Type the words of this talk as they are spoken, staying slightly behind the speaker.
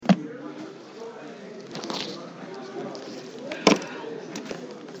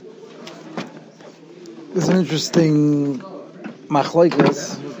There's an interesting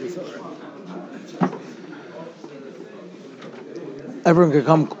machlokes. Everyone could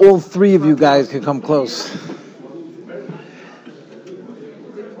come. All three of you guys could come close.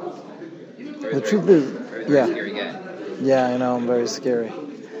 The truth is, yeah, I know. I'm very scary.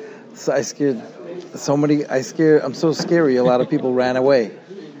 So I'm so scary. A lot of people ran away.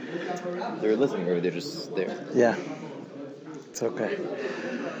 They're listening, or they're just there. Yeah, it's okay.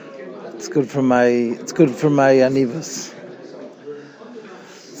 It's good for my anivas.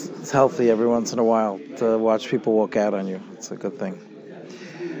 It's healthy every once in a while to watch people walk out on you. It's a good thing.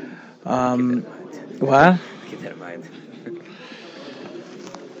 What? Keep that in mind.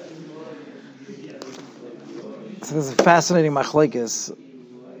 So there's a fascinating machlokes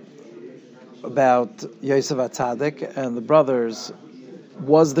about Yosef HaTzadik and the brothers.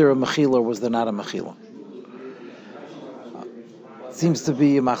 Was there a mechila or was there not a mechila? Seems to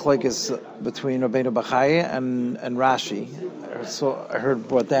be a machlokes between Rabbeinu Bachaya and Rashi. I heard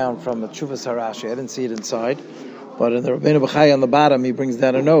brought down from a Yeshivas Rashi. I didn't see it inside, but in the Rabbeinu Bachaya on the bottom, he brings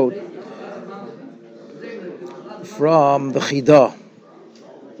down a note from the Chidah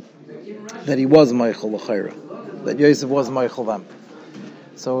that he was Meichel L'Chayra, that Yosef was Meichel them.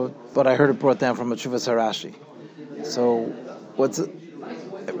 So, but I heard it brought down from a Yeshivas Rashi. So,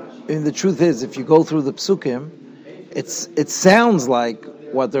 the truth is, if you go through the psukim, it sounds like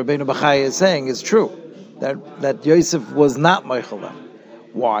what the Rabbeinu Bachaya is saying is true, that Yosef was not Meichel them.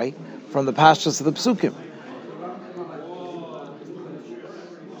 Why? From the Parshas of the psukim.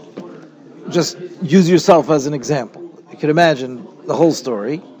 Just use yourself as an example. You can imagine the whole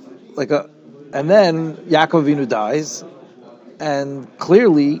story, and then Yaakov Avinu dies, and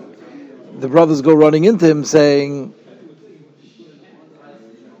clearly the brothers go running into him saying,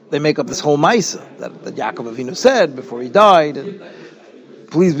 they make up this whole Maisa that Yaakov Avinu said before he died, and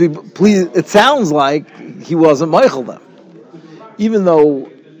please, it sounds like he wasn't Meichel them. Even though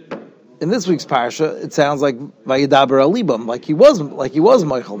in this week's parsha, it sounds like Vayedaber Alibam, like he was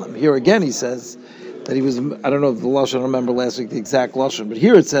Meichel them. Here again, he says that he was. I don't know if the lashon. I don't remember last week the exact lashon, but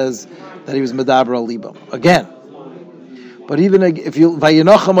here it says that he was Medaber Alibam again. But even if you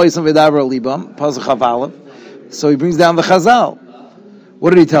Vayenocha Moisam Medaber Alibam, Pasuk Chavalev, so he brings down the Chazal.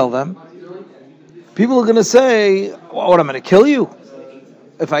 What did he tell them? People are going to say, "What? I'm going to kill you.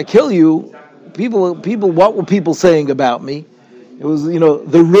 If I kill you, people. What were people saying about me? It was,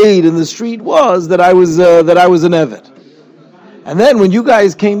 the raid in the street was that I was an Evet. And then when you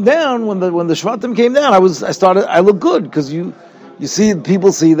guys came down, when the Shvatim came down, I looked good because you see,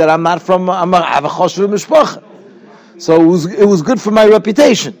 people see that I have a choshev mishpacha. So it was good for my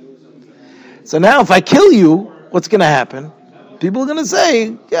reputation. So now if I kill you, what's going to happen? People are going to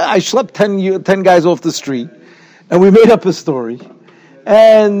say, yeah, I schlepped 10 guys off the street, and we made up a story,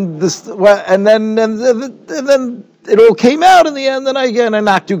 and then it all came out in the end, and I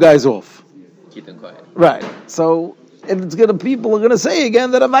knocked you guys off. Keep them quiet. Right. So people are going to say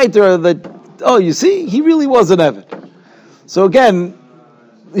again that you see, he really was an Evet. So again,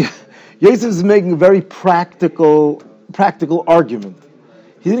 Yosef is making a very practical argument.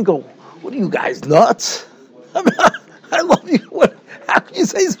 He didn't go, "What are you guys, nuts? I love you. How can you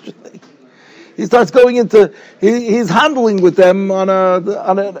say such a thing?" He starts going into he's handling with them on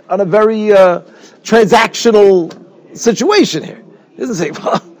a very transactional situation here. He doesn't say,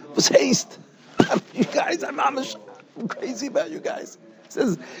 "Well, what's haste? You guys, I'm crazy about you guys." He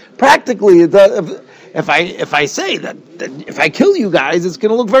says practically, if I say that if I kill you guys, it's going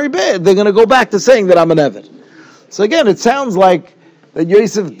to look very bad. They're going to go back to saying that I'm an Evet. So again, it sounds like that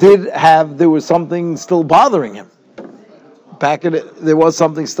Yosef there was something still bothering him. There was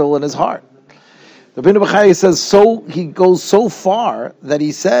something still in his heart. The Rabbeinu Bachaya says, he goes so far that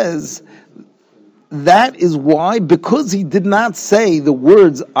he says, that is why, because he did not say the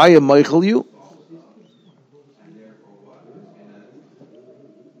words, "I am Meichel you,"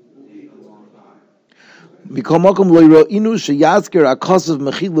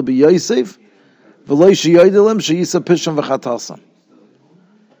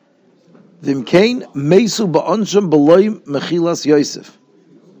 V'imkein meisu ba'onsham b'loy mechilas Yosef.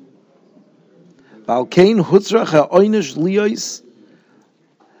 V'alkein hutzrach ha'oynish liyois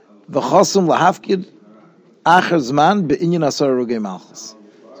v'chasum lahafkid acher zman be'inyan asar harugei malchus.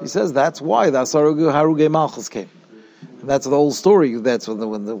 So he says that's why the asar harugei malchus came. And that's the whole story. That's when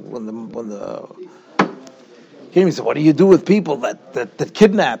the came. He said, "What do you do with people that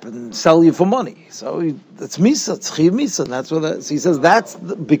kidnap and sell you for money?" So it's misa, it's chiv misa. And that's what. So he says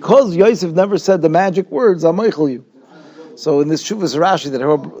because Yosef never said the magic words, "I'll meichel you." So in this Shuvas Rashi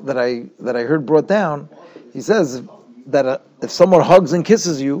that I heard brought down, he says that if someone hugs and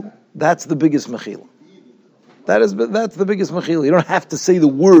kisses you, that's the biggest mechila. That's the biggest mechila. You don't have to say the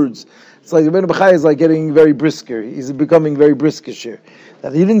words. It's like Rabbeinu Bechai is like getting very brisker. He's becoming very briskish here.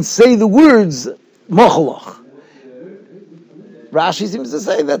 That he didn't say the words mochalach. Rashi seems to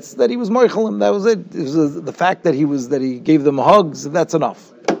say that he was moichalim. That was it. It was the fact that he gave them hugs. That's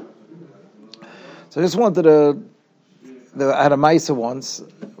enough. So I just wanted to. I had a Maisa once,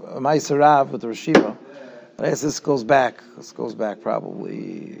 a Maisa Rav with the Yeshiva. And I guess this goes back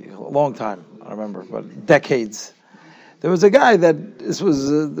probably a long time. I don't remember, but decades. There was a guy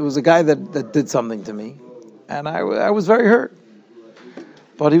that did something to me, and I was very hurt.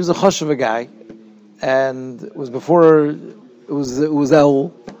 But he was a chush of a guy, and it was before it was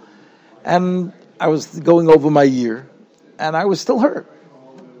El, and I was going over my year, and I was still hurt.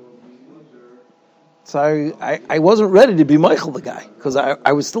 So I wasn't ready to be Michael the guy because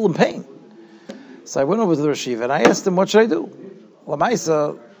I was still in pain. So I went over to the Yeshiva and I asked him, "What should I do?"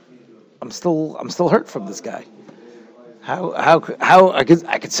 Lamaisa, I'm still hurt from this guy. How I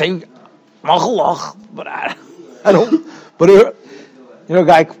could say Machalach, but I don't. But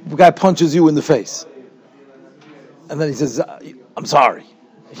guy punches you in the face, and then he says, "I'm sorry."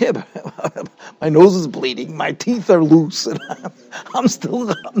 Yeah, but my nose is bleeding, my teeth are loose, and I'm still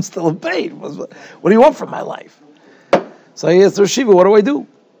in pain. What do you want from my life? So I asked the Yeshiva, "What do I do?"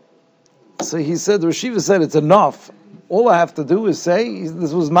 So he said, the Yeshiva said, "It's enough. All I have to do is say,"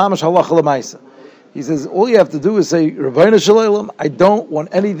 this was Mamash Halacha L'Maisa. He says, all you have to do is say, "Rabbeinu Shalom, I don't want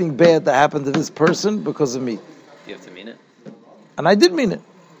anything bad to happen to this person because of me." You have to mean it? And I did mean it.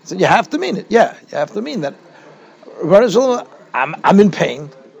 So you have to mean it. Yeah, you have to mean that. Rabbeinu Shalom, I'm in pain.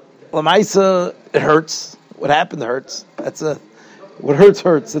 L'Maisa, it hurts. What happened hurts. What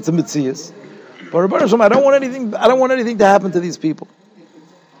hurts. It's a mitzias. But Rabbeinu Shalom, I don't want anything to happen to these people.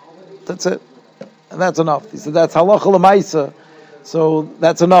 That's it. And that's enough. He said that's halacha l'maisa, so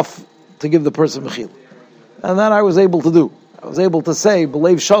that's enough to give the person mechil. And then I was able to say,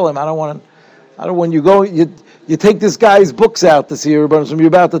 believe shalom, I don't want you go, you take this guy's books out this year, but you're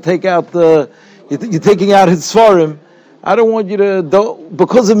about to take out you're taking out his svarim. I don't want you to,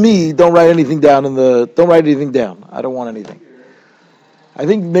 because of me, don't write anything down I don't want anything. I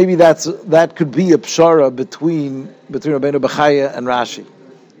think maybe that could be a pshara between Rabbeinu Bechaya and Rashi.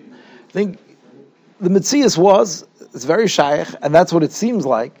 I think the Metzias it's very shaykh, and that's what it seems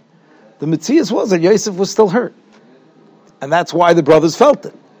like. The Metzias was that Yosef was still hurt. And that's why the brothers felt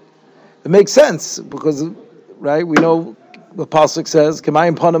it. It makes sense, because, right, we know the Pasuk says,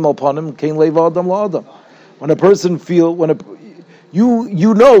 K'mayim panim al panim, kein leva adam la adam. When a person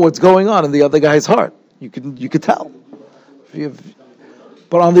you know what's going on in the other guy's heart. You could tell.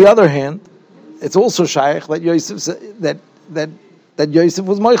 But on the other hand, it's also shaykh that Yosef that Yosef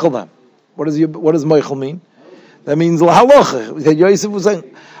was Michael them. What does Michael mean? That means lahalocha. That Yosef was saying,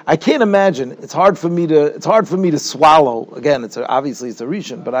 I can't imagine. It's hard for me to swallow. Again, obviously it's a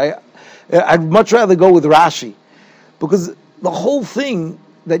rishon, but I'd much rather go with Rashi, because the whole thing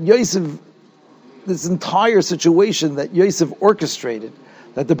that Yosef, this entire situation that Yosef orchestrated,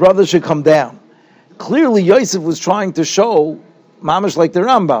 that the brothers should come down. Clearly, Yosef was trying to show, mamash like the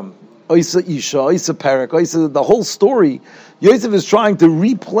Rambam, Oisa Isha, Oisa Perak, Oisa, the whole story. Yosef is trying to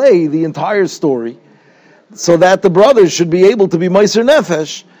replay the entire story so that the brothers should be able to be Meiser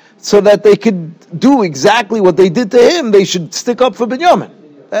Nefesh, so that they could do exactly what they did to him. They should stick up for Benjamin.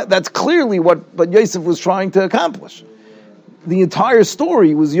 That's clearly what Yosef was trying to accomplish. The entire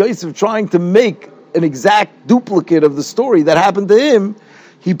story was Yosef trying to make an exact duplicate of the story that happened to him.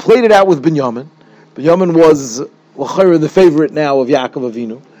 He played it out with Benjamin. Benjamin was the favorite now of Yaakov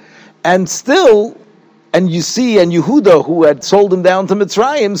Avinu. And Yehuda, who had sold him down to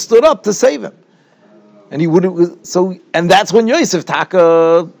Mitzrayim, stood up to save him. And and that's when Yosef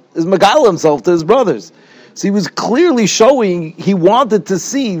Taka is Megala himself to his brothers. So he was clearly showing he wanted to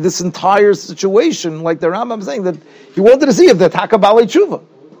see this entire situation, like the Rambam saying, that he wanted to see if they're Taka Balei Tshuva.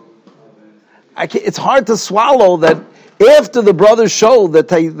 It's hard to swallow that after the brothers showed that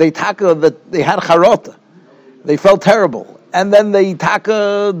they had charota, they felt terrible. And then they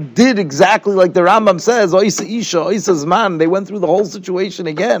did exactly like the Rambam says, Oisa Isha, Oisa Zman. They went through the whole situation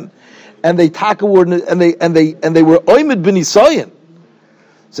again, and they were oimid b'nisayin.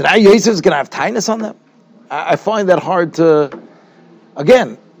 So now Yosef is going to have tightness on them. I find that hard to.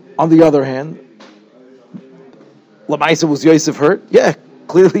 Again, on the other hand, Lamaisa, was Yosef hurt? Yeah,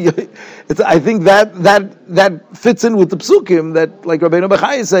 clearly. I think that fits in with the psukim that, like Rabbeinu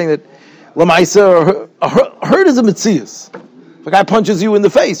Bechai is saying, that Lamaisa hurt is a mitzias. If a guy punches you in the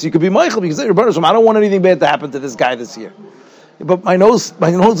face, you could be Michael because you're Rebbeinu Shalom, I don't want anything bad to happen to this guy this year. But my nose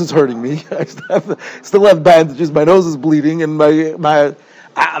is hurting me. I still have bandages. My nose is bleeding, and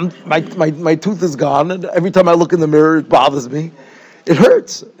My tooth is gone, and every time I look in the mirror, it bothers me. It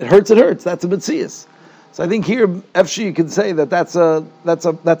hurts. It hurts. That's a metzias. So I think here, Efshi, you can say that's a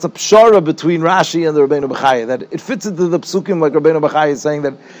pshara between Rashi and the Rabbeinu Bechaya, that it fits into the psukim like Rabbeinu Bechaya is saying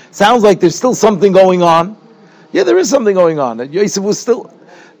that sounds like there's still something going on. Yeah, there is something going on. That Yosef was still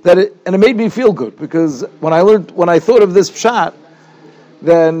and it made me feel good because when I thought of this pshat,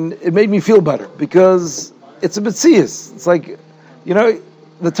 then it made me feel better because it's a metzias. It's like,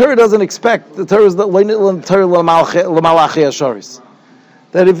 the Torah doesn't expect the Torah is the Malachi Asharis.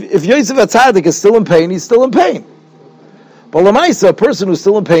 That if Yosef HaTzadik is still in pain, he's still in pain. But Lamaisa, a person who's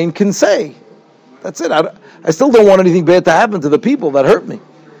still in pain can say, that's it. I still don't want anything bad to happen to the people that hurt me.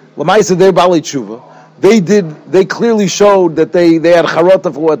 Lamaisa, they're Bali Tshuva. They clearly showed that they had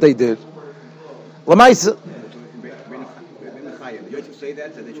charata for what they did. Lamaisa. Yosef say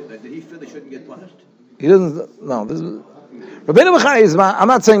that he feel they shouldn't get punished? He doesn't, no. Rabbeinu Bechai is, I'm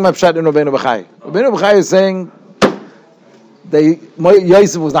not saying my pshat in Rabbeinu Bechai. Rabbeinu Bechai is saying,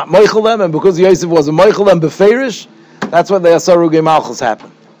 Yosef was not moichel them, and because Yosef wasn't moichel them beferish, that's when the Asarugei Malchus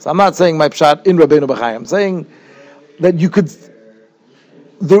happened. So I'm not saying my pshat in Rabbeinu Bechai. I'm saying that you could.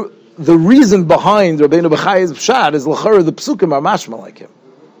 The reason behind Rabbeinu Bechai's pshat is l'chara the psukim are mashma like him.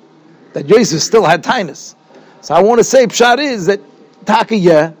 That Yosef still had tinus. So I want to say pshat is that Taka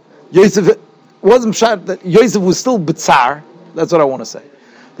Yosef wasn't pshat that Yosef was still bitzar. That's what I want to say.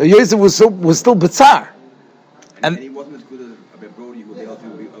 That Yosef was still bitzar. And he wasn't as good as Brodie, who they also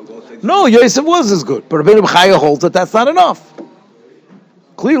no, Yosef was as good, but Rabbeinu Bechaya holds that that's not enough.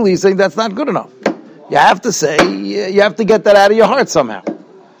 Clearly, he's saying that's not good enough. You have to say, you have to get that out of your heart somehow.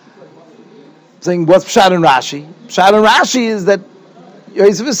 Saying what's Pshat and Rashi? Pshat and Rashi is that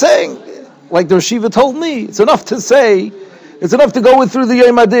Yosef is saying, like the Yeshiva told me, it's enough to say, it's enough to go through the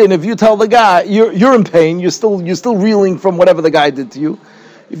Yom Adin. If you tell the guy you're in pain, you're still reeling from whatever the guy did to you.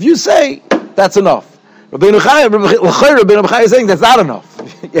 If you say that's enough. Rabbeinu Bechai is saying that's not enough.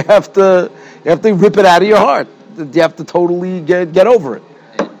 You have to rip it out of your heart. You have to totally get over it.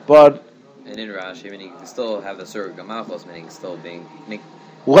 And in Rashi, I mean, you can still have the Surah Gamalchos, meaning still being.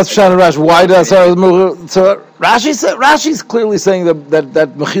 What's Pshat and Rashi? Why does so Rashi's clearly saying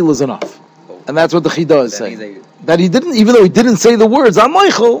that Mechil is enough, and that's what the Chida is saying. That he didn't, even though he didn't say the words I'm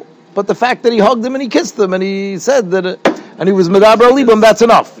Michael, but the fact that he hugged him and he kissed him and he said that. And he was medaber libam. That's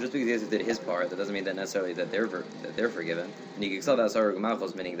enough. But just because he did his part, that doesn't mean that necessarily that they're forgiven. And you can still that Sarah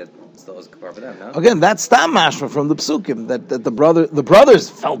Gamalchos, meaning that still is part for them. No? Again, that's stam mashma from the psukim that the brothers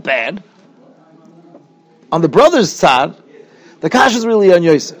felt bad. On the brothers' side, the kash is really on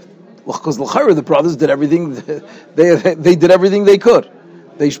Yosef, because the brothers did everything. They did everything they could.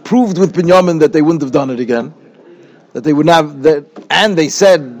 They proved with Binyamin that they wouldn't have done it again. That they would not have. And they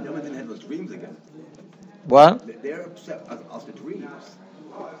said. Binyamin didn't have those dreams again. What? They're upset of the dreams.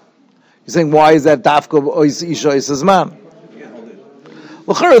 You're saying why is that dafka isha is man?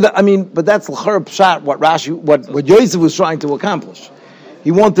 I mean, but that's l'chara pshat. What Yosef was trying to accomplish.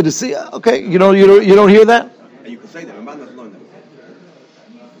 He wanted to see. Okay, you don't hear that. And you can say that. Ramban doesn't learn that.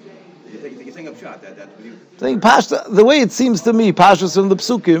 You're saying a pshat that you. Saying Pasha, the way it seems to me, Pasha's from the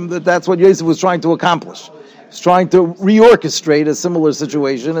psukim that's what Yosef was trying to accomplish. He's trying to reorchestrate a similar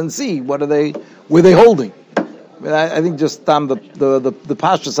situation and see were they holding. I think just the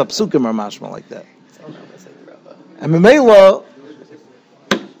Parshas Apsukim are mashma like that. And Memela,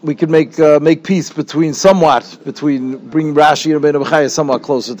 we could make peace between bringing Rashi and Rabbeinu Bechaya somewhat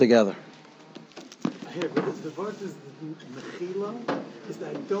closer together. Here, but the verse is Mechila, is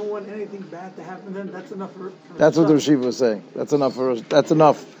that I don't want anything bad to happen to them. That's enough for that's what the Yeshiva was saying. That's enough for us. That's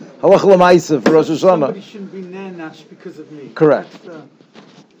enough. Halach l'maisa for Rosh Hashanah. Somebody shouldn't be nanash because of me. Correct.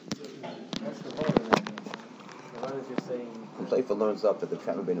 Seifa learns up that the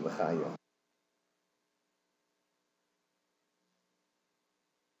Pshat Rabbeinu Bechaya